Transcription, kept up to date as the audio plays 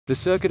The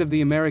Circuit of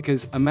the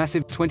Americas, a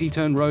massive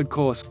 20-turn road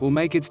course, will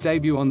make its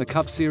debut on the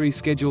Cup Series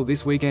schedule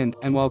this weekend,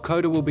 and while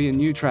COTA will be a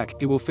new track,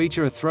 it will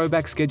feature a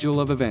throwback schedule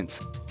of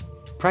events.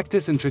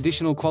 Practice and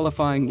traditional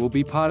qualifying will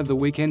be part of the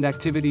weekend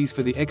activities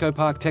for the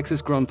Echopark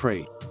Texas Grand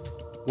Prix.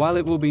 While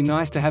it will be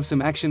nice to have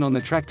some action on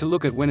the track to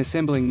look at when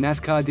assembling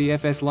NASCAR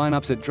DFS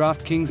lineups at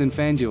DraftKings and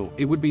Fanduel,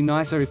 it would be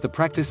nicer if the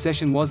practice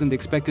session wasn't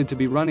expected to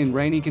be run in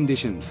rainy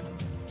conditions.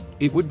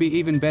 It would be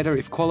even better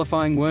if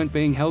qualifying weren't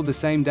being held the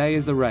same day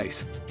as the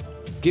race.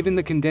 Given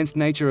the condensed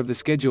nature of the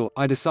schedule,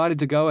 I decided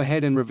to go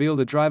ahead and reveal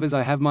the drivers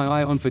I have my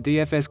eye on for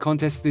DFS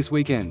contests this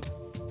weekend.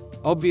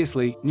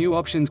 Obviously, new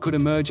options could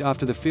emerge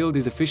after the field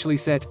is officially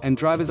set, and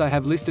drivers I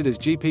have listed as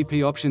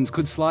GPP options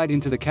could slide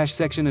into the cash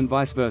section and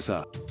vice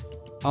versa.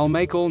 I'll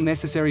make all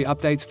necessary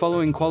updates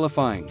following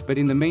qualifying, but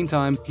in the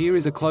meantime, here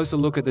is a closer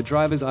look at the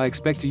drivers I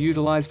expect to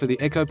utilize for the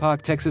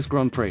Echopark Texas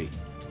Grand Prix.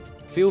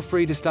 Feel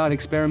free to start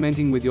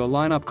experimenting with your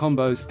lineup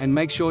combos, and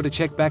make sure to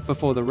check back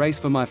before the race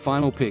for my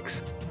final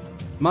picks.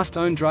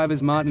 Must-own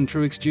DriversMartin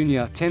Truex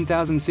Jr.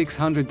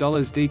 $10,600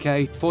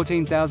 DK,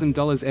 $14,000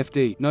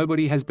 FD.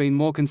 Nobody has been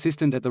more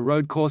consistent at the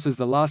road courses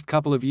the last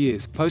couple of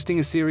years, posting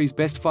a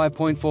series-best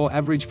 5.4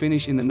 average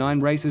finish in the 9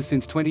 races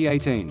since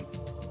 2018.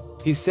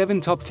 His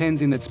 7 top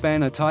 10s in that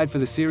span are tied for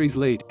the series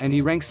lead, and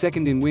he ranks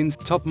second in wins,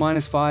 top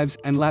 -5s,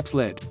 and laps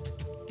led.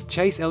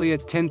 Chase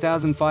Elliott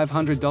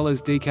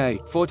 $10,500 DK,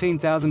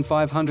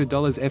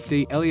 $14,500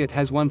 FD. Elliott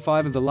has won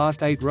 5 of the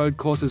last 8 road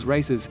courses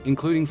races,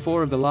 including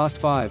 4 of the last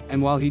 5,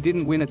 and while he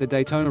didn't win at the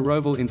Daytona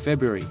Roval in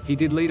February, he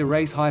did lead a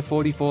race-high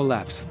 44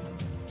 laps.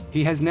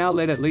 He has now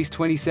led at least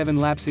 27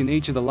 laps in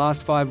each of the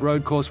last 5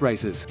 road course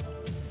races.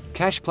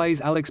 Cash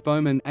PlaysAlex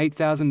Bowman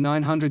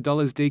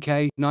 $8,900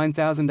 DK,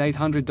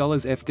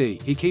 $9,800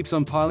 FD. He keeps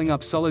on piling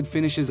up solid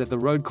finishes at the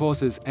road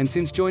courses, and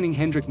since joining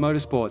Hendrick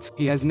Motorsports,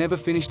 he has never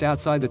finished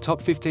outside the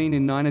top 15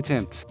 in 9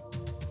 attempts.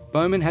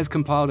 Bowman has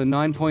compiled a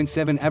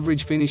 9.7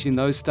 average finish in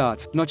those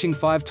starts, notching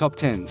 5 top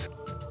 10s.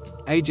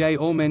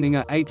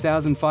 Allmendinger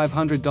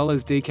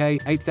 $8,500 DK,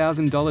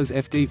 $8,000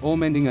 FD.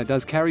 Allmendinger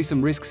does carry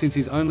some risk since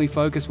his only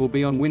focus will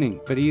be on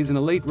winning, but he is an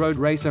elite road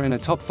racer and a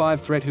top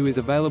 5 threat who is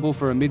available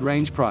for a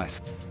mid-range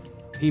price.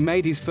 He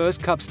made his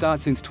first Cup start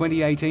since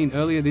 2018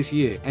 earlier this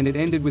year, and it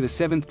ended with a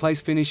 7th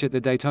place finish at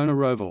the Daytona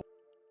Roval.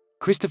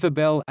 Christopher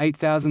Bell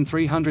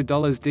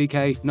 $8,300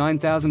 DK,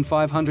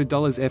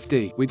 $9,500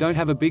 FD. We don't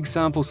have a big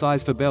sample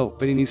size for Bell,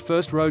 but in his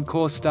first road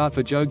course start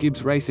for Joe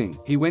Gibbs Racing,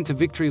 he went to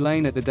victory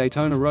lane at the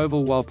Daytona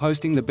Roval while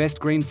posting the best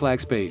green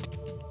flag speed.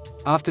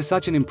 After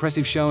such an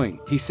impressive showing,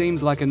 he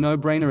seems like a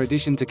no-brainer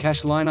addition to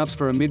cash lineups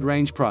for a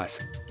mid-range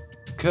price.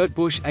 Kurt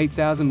Busch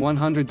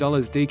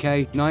 $8,100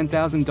 DK,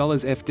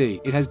 $9,000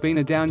 FD. It has been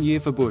a down year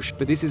for Busch,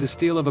 but this is a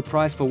steal of a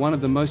price for one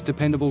of the most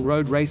dependable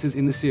road racers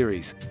in the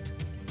series.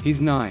 His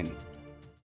 9.